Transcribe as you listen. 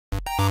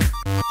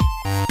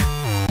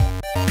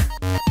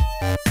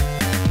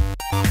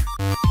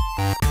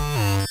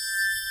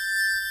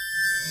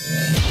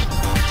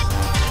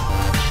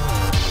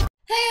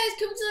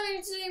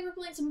Today we're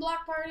playing some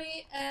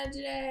BlockParty, and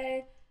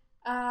today,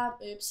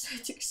 oops, I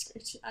took a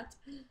screenshot.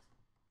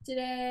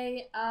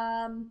 Today,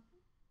 how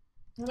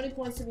many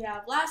points do we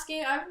have? Last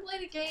game, I haven't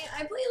played a game.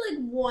 I played like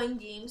one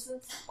game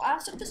since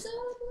last episode,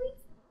 I believe.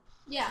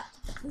 Yeah,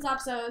 this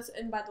episode,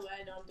 and by the way,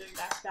 I know I'm doing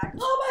back to back.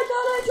 Oh my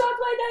god, I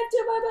dropped my knife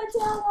to my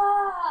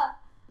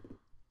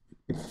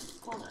patella!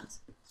 Call that.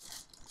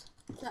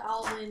 The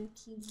Alvin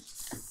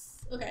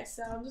Keys. Okay,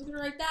 so I'm just gonna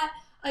write that.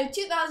 I have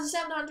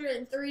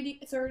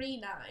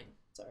 2,739.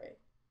 Sorry.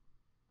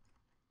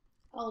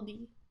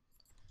 LD.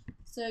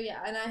 So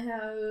yeah, and I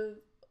have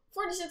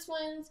 46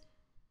 wins,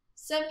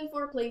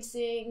 74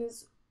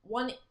 placings,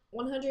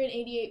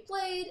 188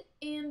 played,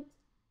 and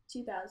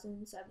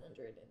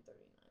 2,739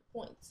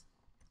 points.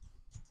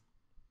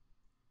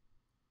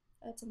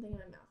 I had something in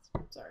my mouth.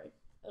 Sorry.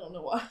 I don't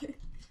know why.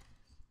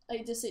 I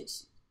just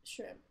ate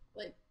shrimp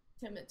like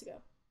 10 minutes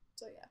ago.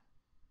 So yeah.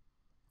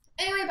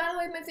 Anyway, by the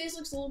way, my face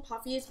looks a little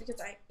puffy. It's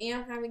because I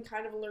am having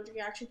kind of allergic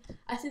reaction.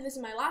 I did this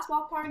in my last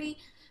BlockParty.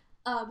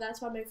 That's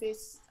why my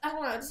face, I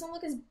don't know, it doesn't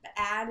look as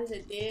bad as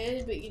it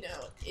did, but you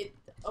know,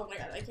 oh my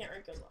god, I can't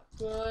write good luck.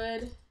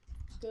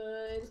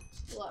 Good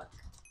luck,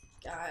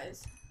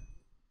 guys.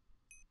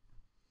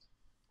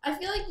 I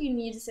feel like you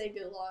need to say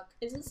good luck.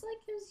 It just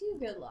like gives you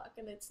good luck,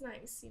 and it's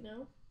nice, you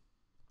know?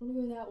 I want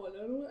to go that one.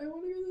 I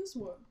want to go this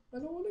one. I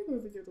don't want to go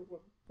the other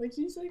one. Like,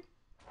 he's like...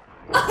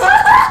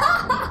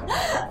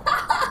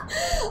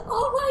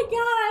 Oh my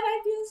god,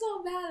 I feel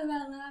so bad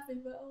about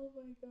laughing, but oh my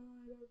god,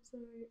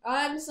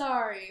 I'm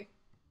sorry.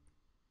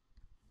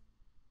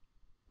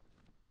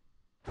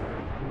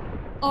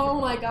 Oh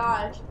my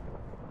gosh.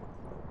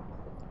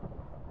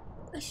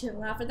 I shouldn't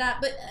laugh at that,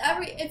 but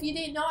if you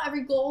didn't know,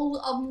 every goal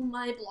of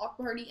my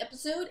BlockParty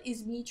episode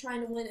is me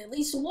trying to win at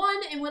least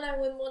one, and when I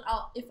win one,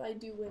 if I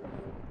do win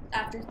one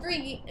after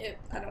 3,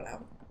 I don't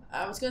know.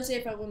 I was gonna say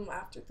if I win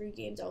after 3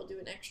 games, I'll do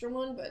an extra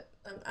one, but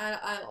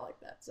I don't like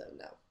that, so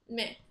no.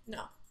 Meh,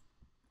 no.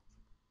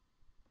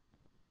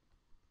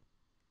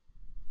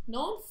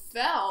 No one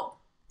fell.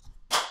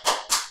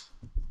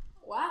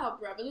 Wow,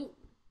 bravo.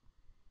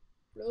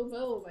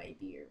 Bravo, my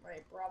dear,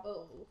 my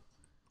bravo.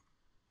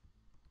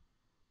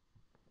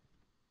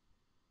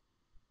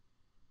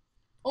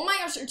 Oh my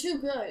gosh, they're too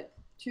good.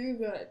 Too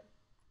good.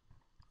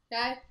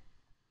 Okay?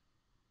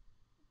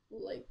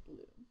 Light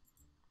blue.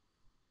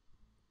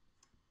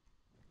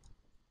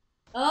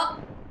 Oh!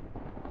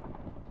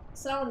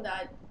 Someone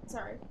died.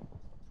 Sorry.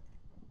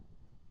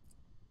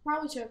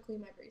 Probably should have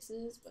cleaned my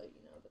braces, but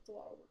you know, that's a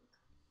lot of work.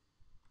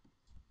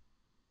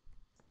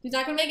 He's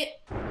not gonna make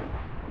it!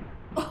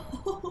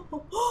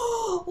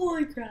 Oh,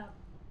 holy crap.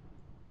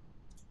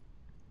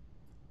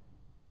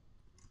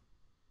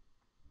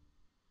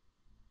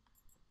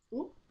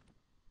 Ooh.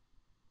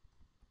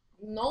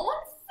 No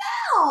one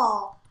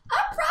fell!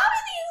 I'm proud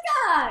of these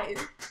guys!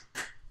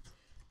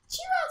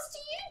 Cheers to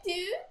you,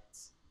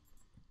 dudes!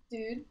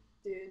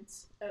 Dudes,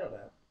 I don't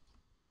know.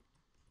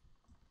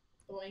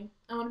 Boing.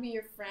 I want to be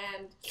your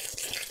friend.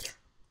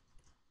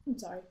 I'm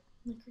sorry.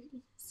 My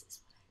greatness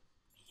is what I'm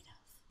made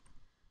of.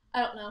 I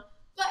don't know.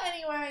 But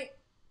anyway.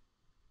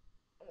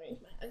 My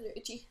eyes are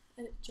itchy.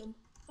 I didn't jump.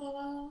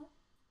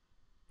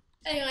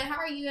 Anyway, how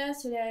are you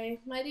guys today?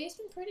 My day's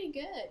been pretty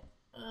good.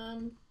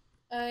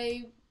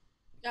 I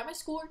got my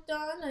schoolwork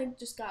done. I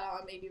just got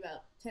on maybe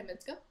about 10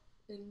 minutes ago.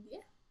 And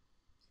yeah.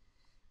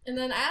 And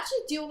then I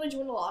actually do want to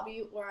join a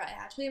lobby where I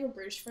actually have a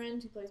British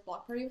friend who plays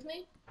BlockParty with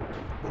me.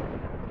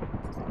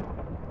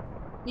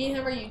 Me and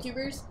him are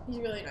YouTubers. He's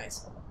really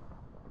nice.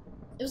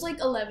 It was like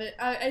 11.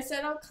 I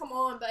said I'll come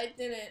on, but I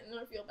didn't, and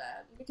I feel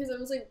bad. Because it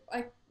was like,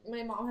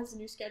 my mom has a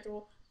new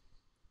schedule.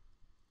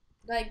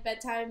 Like,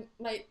 bedtime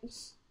might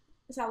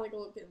sound like a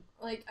little kid.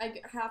 Like,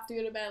 I have to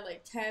go to bed at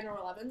like 10 or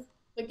 11.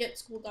 But get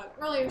school done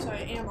earlier, so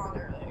I am on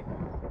early.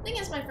 The thing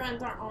is, my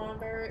friends aren't on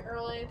very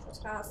early, which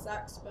kind of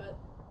sucks, but...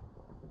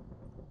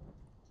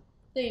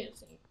 They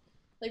just need,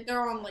 like,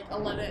 they're on like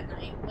 11 at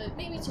night, but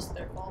maybe it's just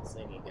their fault, so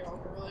they need to get on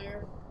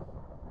earlier.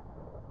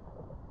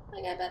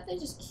 Like, I bet they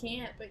just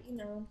can't, but you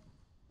know.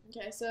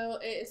 Okay, so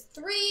it's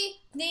 3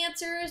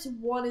 dancers,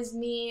 1 is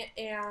me,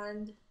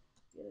 and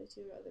the other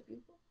 2 are other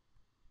people.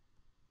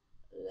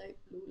 Light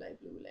blue, light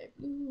blue, light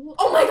blue.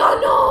 Oh my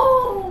god,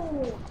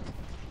 no!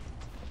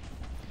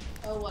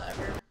 Oh,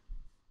 whatever.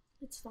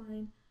 It's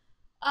fine.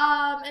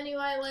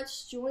 Anyway,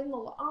 let's join the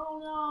oh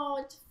no,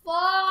 it's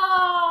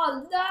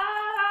fall! No!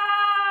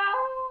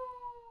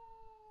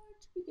 What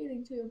should we be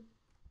getting to?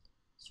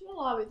 Join a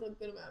lobby with a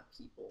good amount of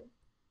people.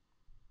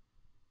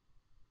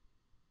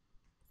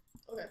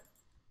 Okay.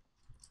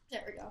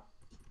 There we go.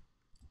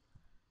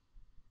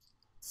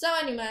 So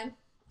anyway,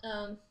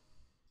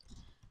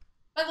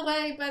 by the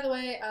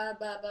way,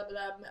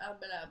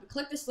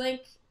 click this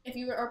link if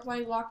you are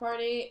playing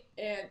BlockParty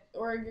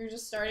or you're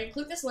just starting.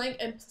 Click this link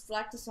and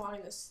select a song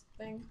in this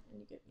thing, and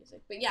you get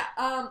music. But yeah,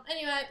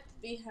 anyway,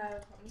 we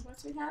have how many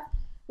points do we have?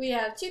 We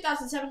have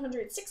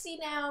 2,760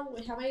 now.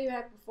 Wait, how many do we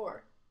have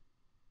before?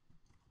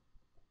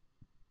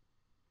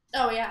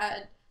 Oh, we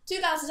had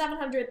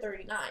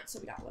 2,739. So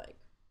we got like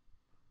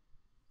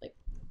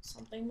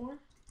something more.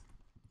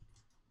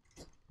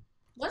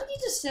 What did he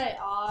just say?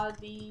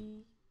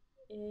 Audi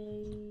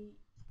 80?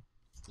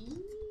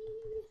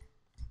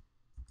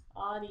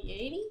 Audi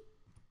 80?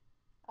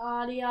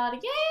 Audi 80. I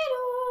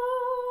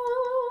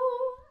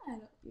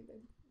don't even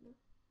know.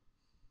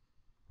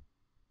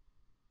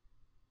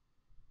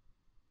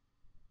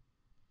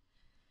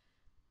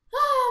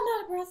 I'm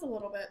out of breath a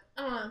little bit. I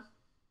don't know.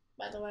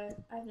 By the way,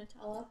 I have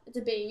Nutella. It's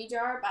a baby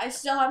jar, but I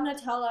still have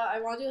Nutella. I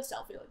want to do a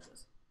selfie like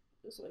this.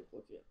 Just like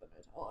looking at the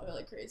Nutella. I'm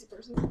like a crazy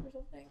person or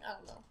something. I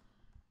don't know.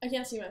 I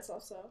can't see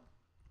myself, so.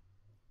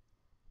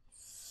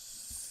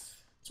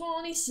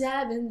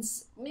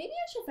 27s. Maybe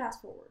I should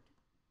fast forward.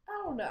 I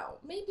don't know.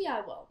 Maybe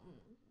I will.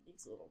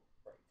 These little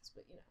breaks,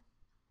 but you know.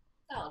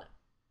 I don't know.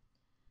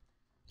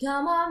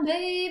 Come on,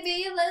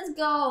 baby, let's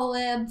go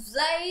and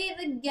play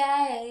the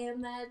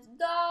game. Let's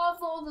go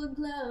for the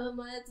glow.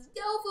 Let's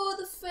go for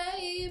the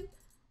fame.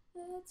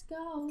 Let's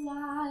go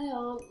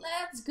wild.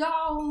 Let's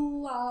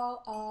go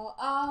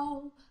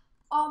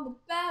on the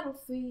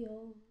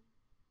battlefield.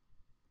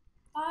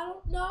 I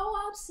don't know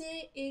I'm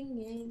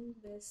singing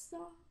this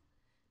song,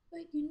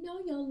 but you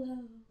know you'll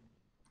love.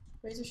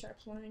 Razor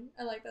Sharp's playing.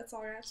 I like that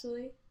song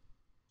actually.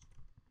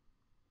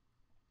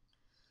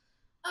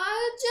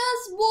 I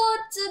just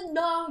want to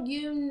know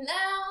you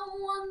now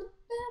on the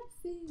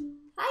battlefield.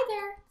 Hi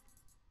there.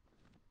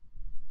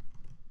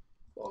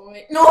 Oh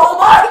my, oh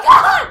my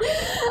god!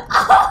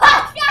 Oh my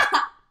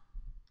god!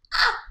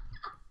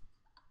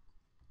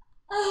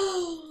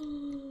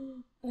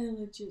 I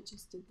legit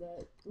just did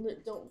that.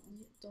 Don't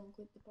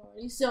quit the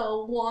party.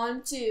 So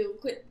 1, 2,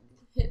 quit.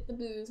 Hit the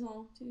booze.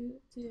 1,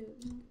 2, 2,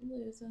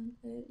 lose.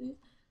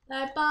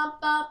 Like bum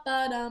bum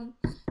ba-dum.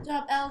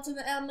 Drop L to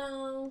the M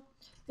no.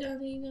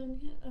 Don't even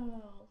hit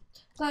oh.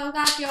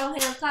 Clap your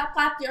hands,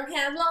 clap your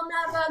hands. We'll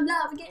never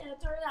love again.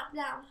 Turn it up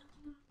now.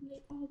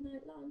 All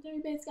night long.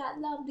 Dirty Bass got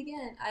loved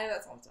again. I know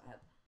that song so I had.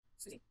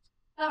 See.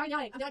 Oh, I'm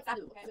dying. I'm doing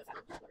Fadu. Okay, I'm doing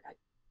Fadu.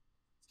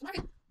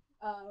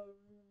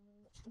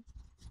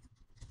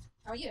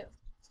 How are you?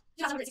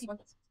 2,761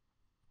 points.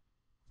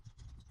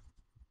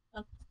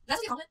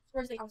 That's a compliment,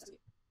 or is it a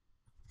compliment?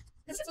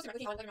 This is supposed to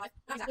be like in real life.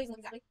 Not exactly, not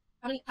exactly.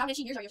 How many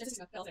years are you? Just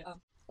 6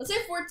 months. Let's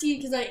say 14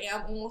 because I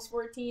am almost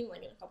 14,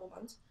 like in a couple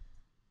months.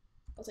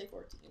 I'll say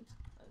 14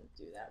 and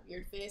do that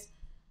weird face.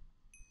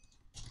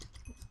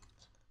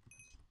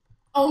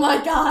 Oh my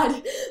god!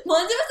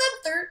 Melinda was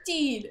at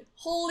 13!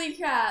 Holy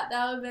crap,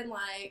 that would have been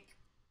like...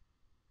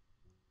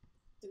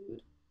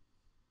 Dude.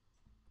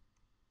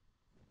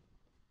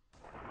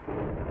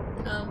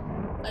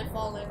 I've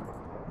fallen.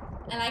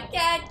 And I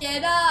can't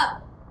get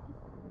up!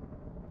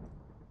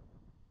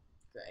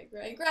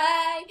 Gray.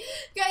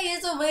 Gray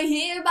is over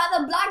here by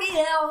the blocky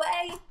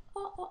hallway!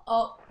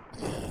 Oh.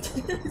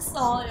 I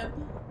saw him.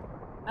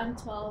 I'm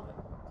 12.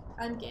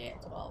 I'm gay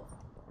at 12.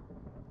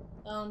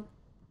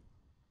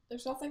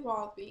 There's nothing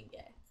wrong with being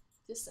gay.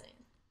 Just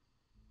saying.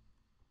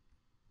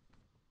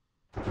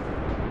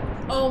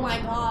 Oh my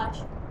gosh.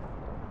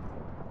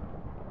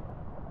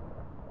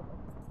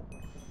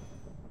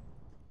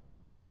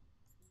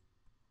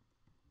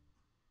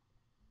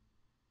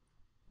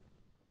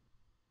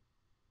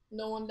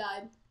 No one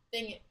died.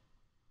 Dang it.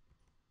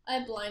 I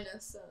have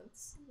blindness, so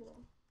it's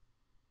well.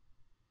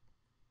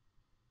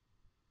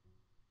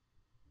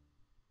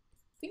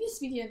 I think he's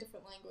speaking a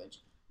different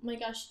language. Oh my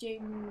gosh,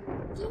 James.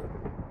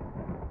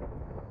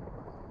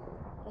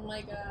 Oh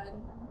my god.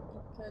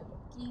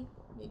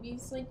 Maybe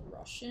it's like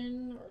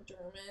Russian or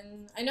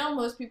German. I know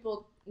most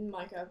people in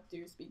Minecraft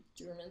do speak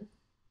German.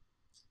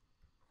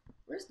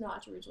 Where's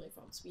Notch originally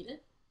from?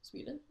 Sweden?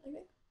 Sweden, I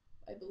think.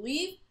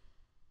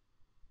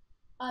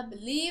 I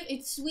believe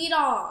it's Sweden,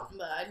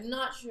 but I'm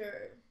not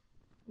sure.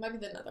 Might be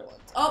the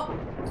Netherlands. Oh!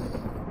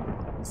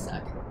 I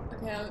suck.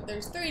 Okay,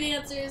 there's 3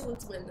 dancers.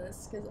 Let's win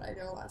this, because I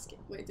know last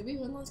game. Wait, did we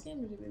win last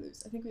game or did we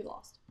lose? I think we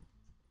lost.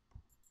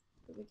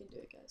 But we can do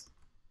it, guys.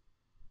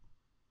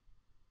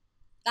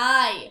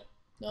 Die!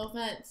 No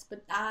offense,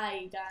 but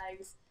die,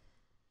 guys.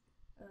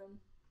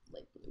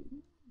 Light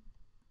blue.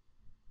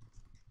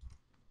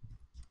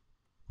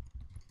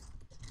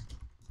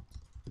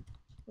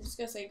 I'm just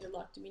gonna say good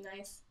luck to be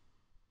nice.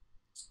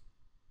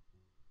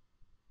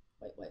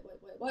 Wait.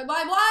 Why?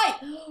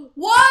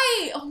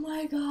 Why? Oh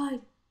my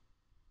god.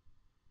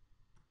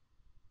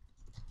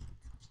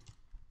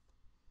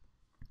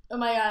 Oh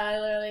my god, I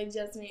literally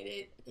just made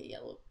it. Okay,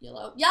 yellow.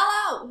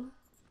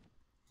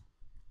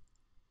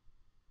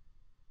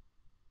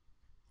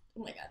 Oh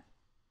my god.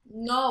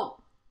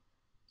 No.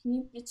 Can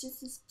you bitches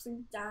just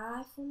please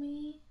die for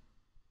me?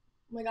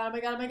 Oh my god.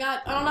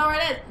 I don't know where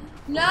it is.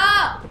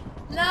 No!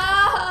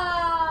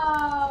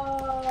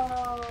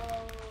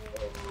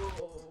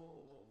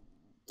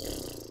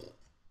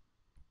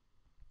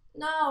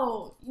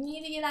 No! You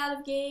need to get out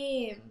of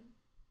game.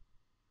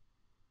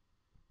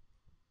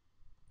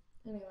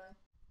 Anyway.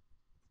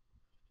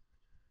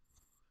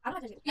 I'm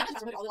not gonna do it. Yeah, I'm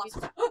just all the lobbies.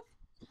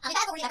 I'm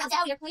back over here. I'm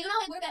down here. You know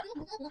it. We're back.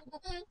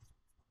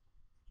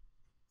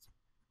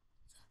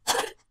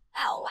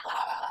 Ow.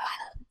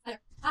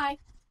 Hi.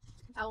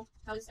 How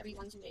is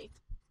everyone today?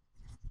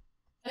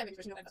 I have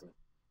expression of investment.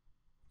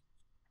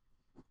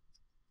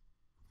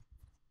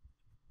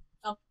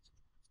 Oh.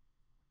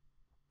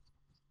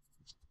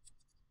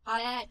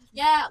 Hi.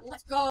 Yeah,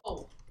 let's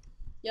go.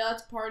 Yeah,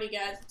 let's party,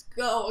 guys. Let's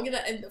go. I'm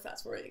gonna end the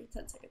fast forwarding in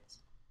 10 seconds.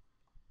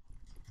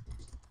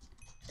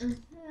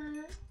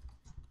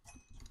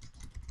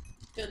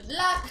 Good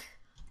luck,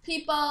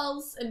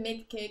 peoples, and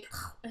make a cake.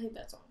 I hate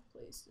that song,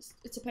 please.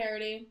 It's a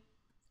parody.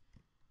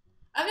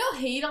 I don't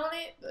hate on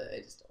it, but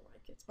I just don't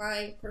like it. It's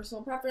my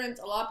personal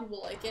preference. A lot of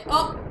people like it.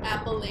 Oh,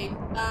 Apple Lane.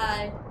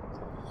 Bye.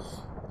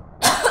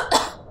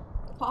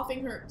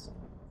 Coughing hurts.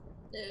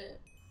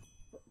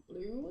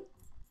 Blue?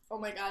 Oh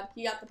my god,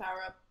 he got the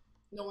power up.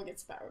 No one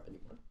gets the power up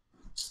anymore.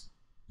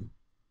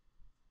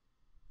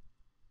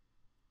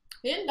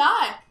 He didn't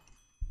die.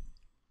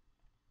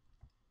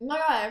 Oh my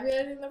god, everyone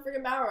getting the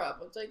freaking power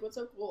up. It's like, what's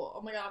so cool?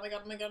 Oh my god, oh my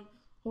god, oh my god.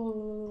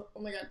 Oh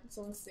my god,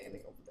 someone's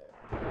standing over there.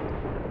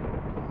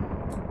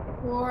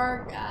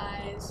 Poor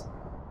guys.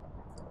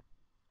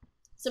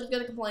 Someone's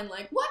gonna complain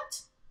like,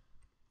 what?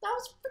 That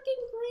was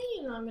freaking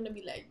green. And I'm gonna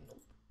be like,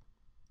 nope.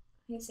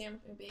 Hey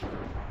Sam, baby.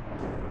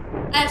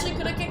 I actually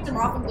could have kicked him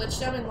off and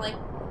glitched him and like,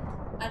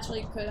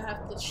 actually could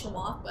have glitched him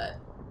off, but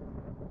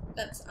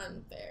that's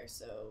unfair.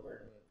 So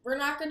we're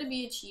not gonna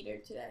be a cheater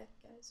today,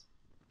 guys.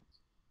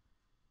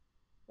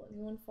 Will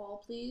anyone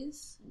fall,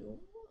 please? No?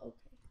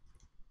 Okay.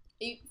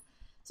 8.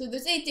 So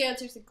there's 8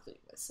 dancers,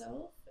 including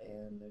myself,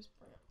 and there's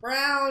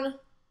Brown.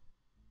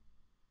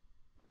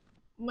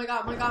 Oh my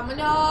god, oh my god,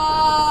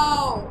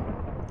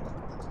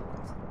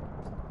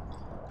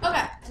 no!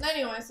 Okay,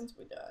 anyway, since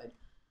we died.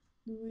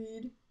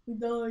 We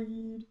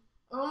died.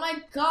 Oh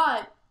my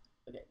god!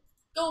 Okay,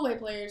 go away,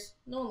 players.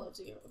 No one loves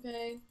you,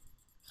 okay?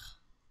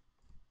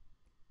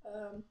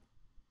 There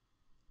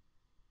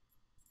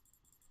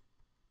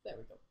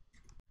we go.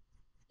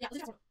 Yeah,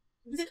 let's do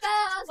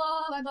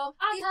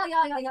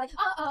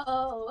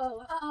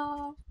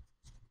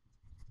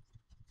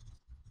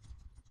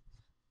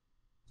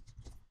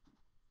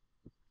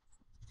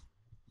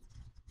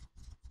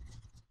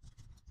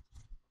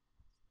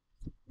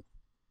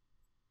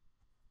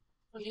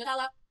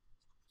Nutella.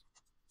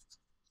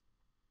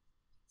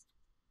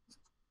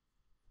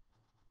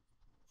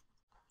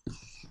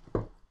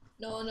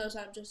 No one knows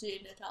I'm just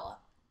eating Nutella.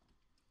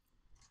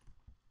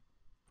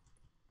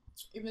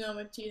 Even though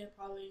my teeth are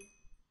probably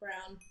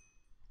brown.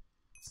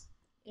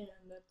 And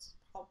that's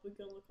probably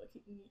gonna look like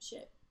you can eat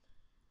shit.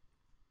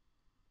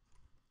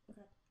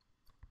 Okay.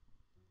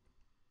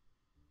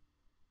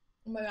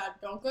 Oh my god,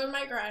 don't go to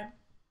my grind.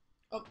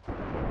 Oh.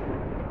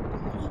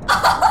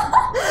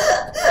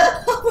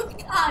 Oh my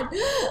god!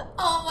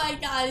 Oh my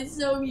god, it's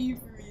so mean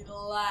for me to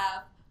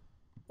laugh.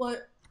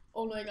 But,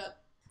 oh my god,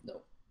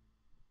 no.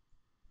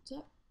 Is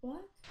that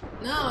black?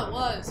 No, it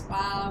was.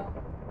 Wow.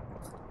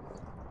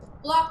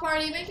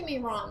 BlockParty making me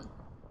wrong.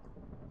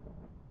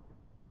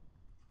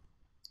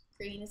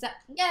 Green is that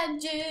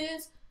edges.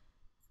 Does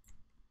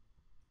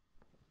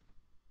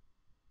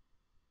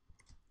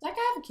that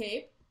guy have a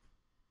cape?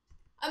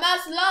 I'm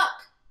out of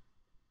luck.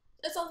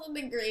 That's also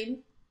big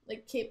green.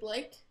 Like cape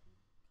like.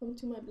 Come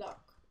to my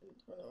block and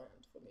turn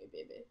around for me,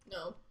 baby.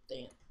 No,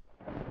 dang it.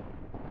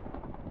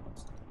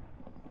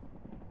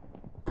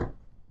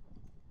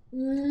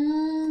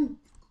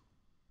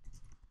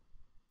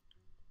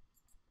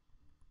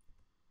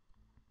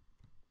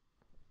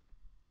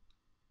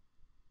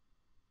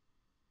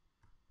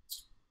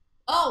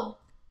 Oh!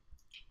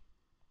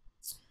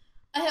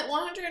 I hit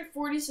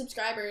 140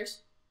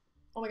 subscribers.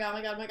 Oh my god, oh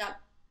my god, oh my god.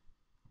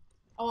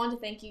 I wanted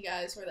to thank you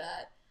guys for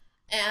that.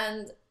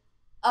 And,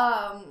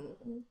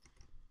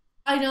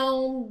 I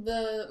know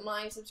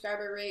my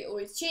subscriber rate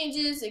always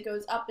changes. It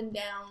goes up and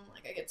down.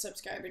 Like, I get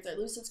subscribers, I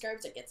lose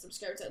subscribers, I get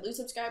subscribers, I lose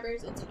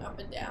subscribers. It's an up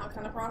and down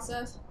kind of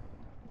process.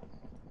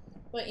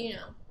 But, you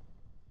know,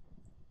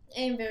 I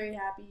am very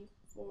happy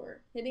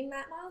for hitting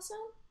that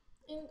milestone.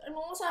 And I'm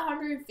almost at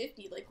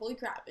 150. Like, holy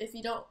crap. If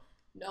you don't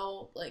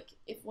know, like,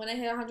 when I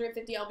hit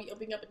 150, I'll be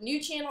opening up a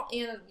new channel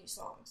and a new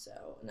song.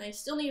 So, and I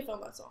still need to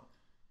film that song.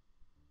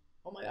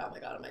 Oh my god, oh my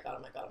god, oh my god,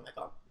 oh my god, oh my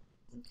god.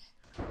 Okay.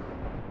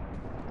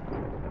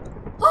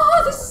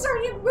 Oh, this is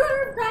already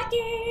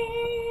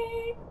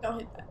nerve-wracking! Don't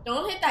hit that.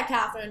 Don't hit that,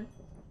 Catherine.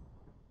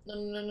 No,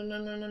 no, no, no,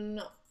 no, no, no,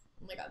 no.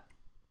 Oh my god.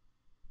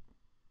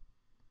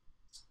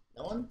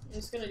 No one? I'm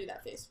just gonna do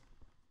that face.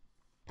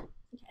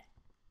 Okay.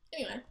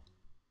 Anyway.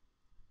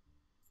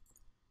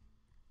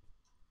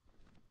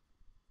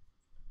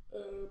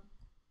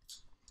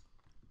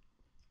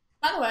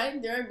 By the way,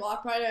 during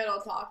BlockParty I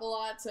don't talk a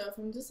lot, so if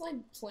I'm just like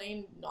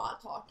plain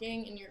not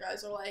talking and you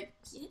guys are like,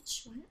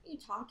 bitch, why aren't you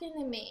talking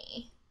to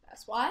me?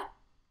 That's why.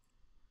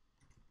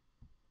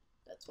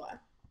 That's why.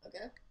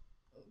 Okay?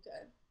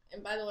 Okay.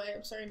 And by the way,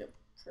 I'm starting to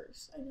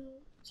curse. I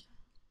know.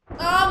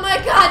 Oh my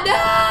god,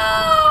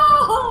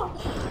 no!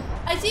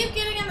 I see him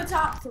getting in the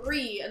top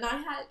 3, and I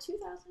had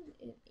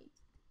 2008.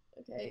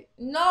 Okay?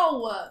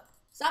 No!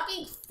 Stop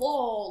being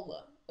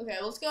full! Okay,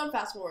 let's go and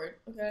fast forward.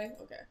 Okay,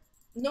 okay.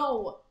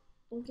 No,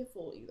 don't get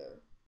full either.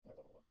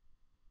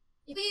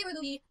 If we were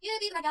Louis, you'd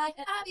be my guy,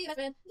 and I'd be your best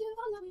friend. You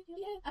fall in love with me,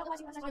 yeah. I don't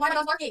know why my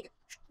dog's barking.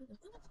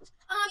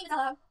 I'm even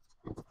hello.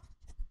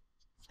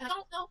 And I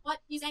don't know what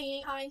he's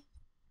saying. Hi.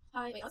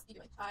 Hi. Wait, what's he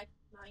doing? Hi.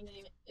 My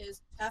name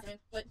is Catherine,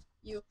 but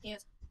you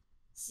can't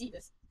see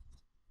this.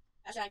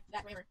 Hashtag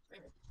that grammar.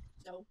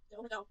 No.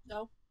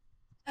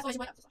 Exclamation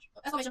point.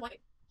 Exclamation point.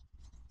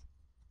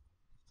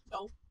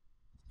 No.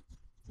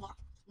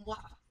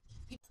 Mwah.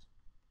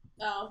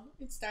 Oh,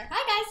 it's start.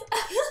 Hi guys.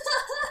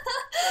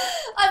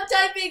 I'm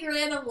typing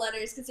random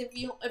letters because if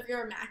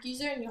you're a Mac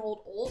user and you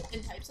hold Alt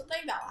and type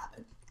something, that'll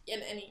happen.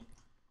 In any.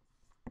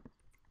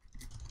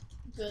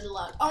 Good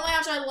luck. Oh my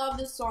gosh, I love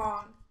this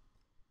song.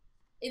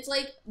 It's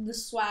like the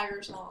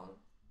swagger song.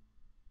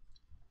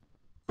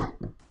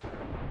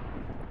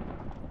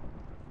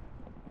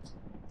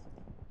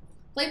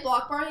 Play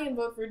BlockParty and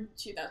vote for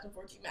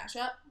 2014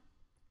 mashup.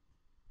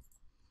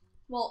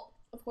 Well,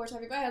 of course,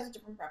 everybody has a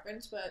different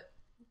preference, but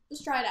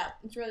just try it out.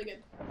 It's really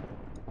good.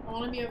 I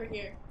want to be over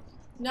here.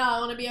 No, I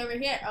want to be over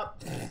here. Oh.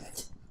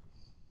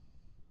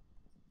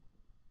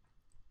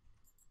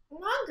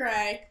 Come on,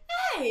 Gray.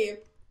 Hey!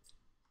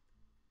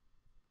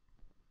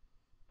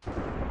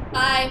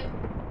 Hi.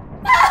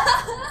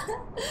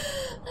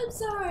 I'm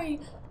sorry.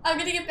 I'm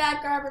gonna get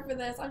bad karma for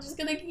this. I'm just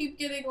gonna keep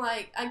getting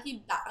like, I'm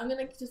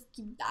gonna just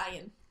keep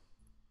dying.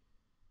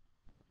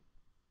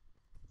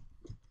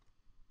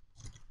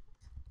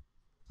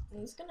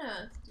 I'm just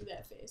gonna do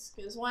that face,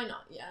 because why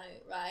not? Yeah,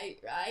 right.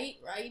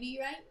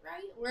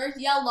 Where's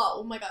yellow?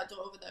 Oh my god, it's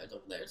over there, it's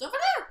over there, it's over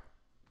there!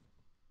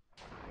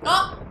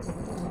 Oh!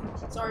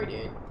 Sorry,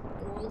 dude. A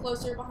little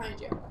closer behind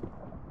you.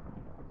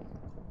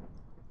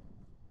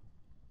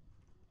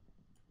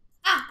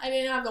 Ah! I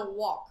didn't have to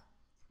walk.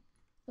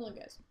 Hello,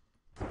 guys.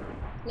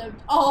 Hello.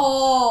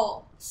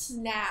 Oh!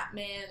 Snap,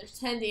 man. There's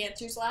 10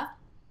 dancers left.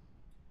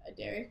 I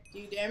dare you. Do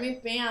you dare me?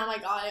 Bam! I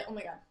got it. Oh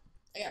my god.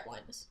 I got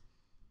blindness.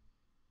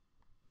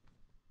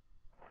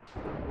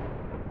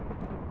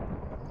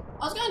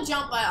 I was gonna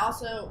jump, but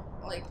also,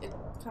 like, it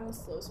kind of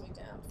slows me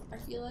down, I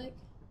feel like.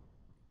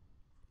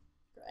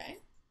 Gray.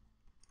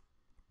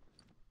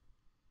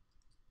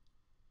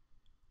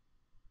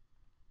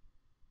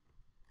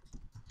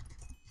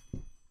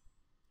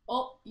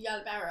 Oh, you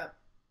gotta power up.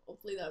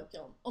 Hopefully that'll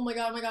kill him. Oh my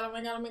god, oh my god, oh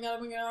my god, oh my god,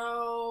 oh my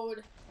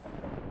god.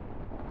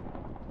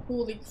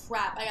 Holy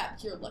crap, I got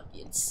pure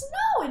lucky. It's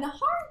snow and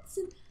hearts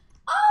and,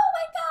 oh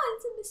my god,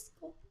 it's a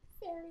mystical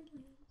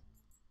fairyland.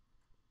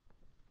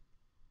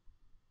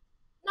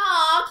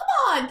 Nah, come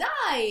on,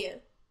 die!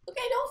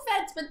 Okay, no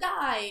offense, but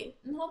die.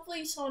 And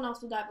hopefully someone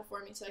else will die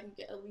before me so I can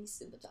get at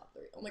least in the top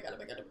 3. Oh my god, oh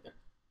my god, oh my god.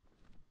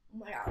 Oh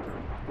my god.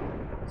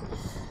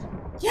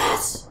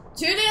 Yes!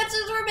 2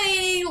 dancers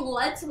remaining.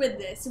 Let's win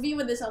this. If we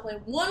win this, I'll play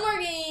one more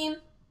game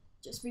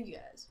just for you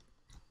guys.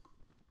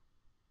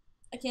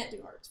 I can't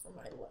do hearts for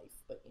my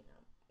life, but you know.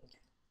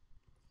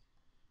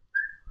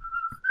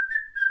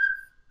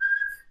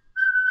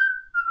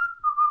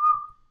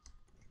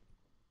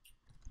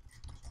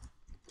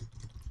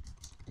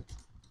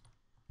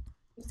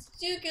 Let's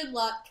do good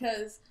luck,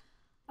 because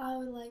I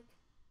would like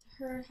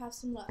her to have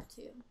some luck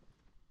too.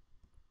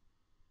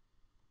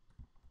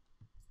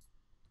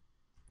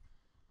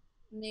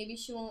 Maybe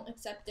she won't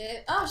accept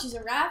it. Oh, she's a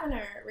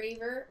Ravener.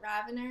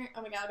 Ravener.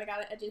 Oh my god, I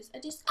got it. I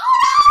just.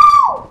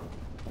 Oh no!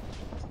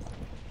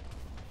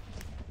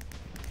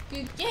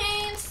 Good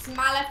game,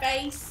 smiley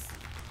face.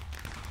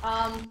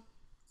 I'm gonna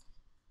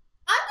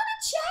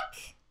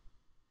check.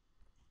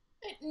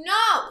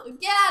 No!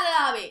 Get out of the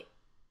lobby.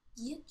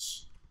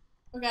 Bitch.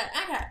 Okay.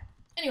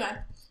 Anyway,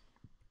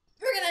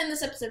 we're gonna end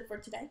this episode for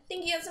today.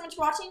 Thank you guys so much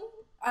for watching.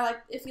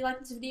 If you like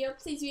this video,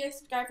 please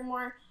subscribe for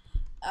more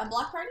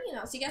BlockParty, and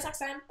I'll see you guys next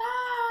time.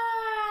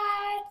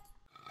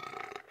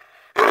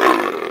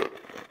 Bye!